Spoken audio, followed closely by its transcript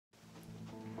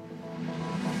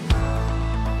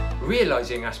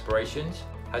Realising Aspirations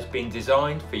has been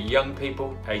designed for young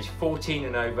people aged 14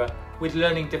 and over with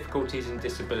learning difficulties and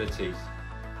disabilities.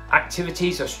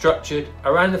 Activities are structured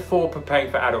around the 4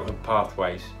 preparing for adulthood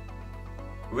pathways.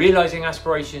 Realising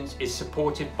Aspirations is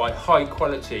supported by high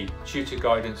quality tutor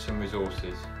guidance and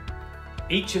resources.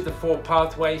 Each of the 4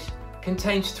 pathways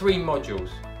contains 3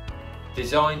 modules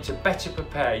designed to better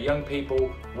prepare young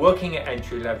people working at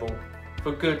entry level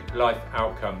for good life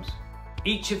outcomes.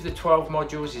 Each of the 12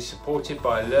 modules is supported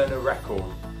by a learner record.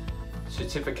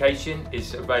 Certification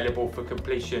is available for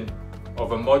completion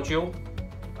of a module,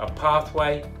 a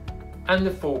pathway and the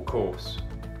full course,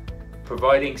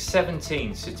 providing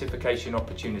 17 certification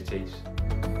opportunities.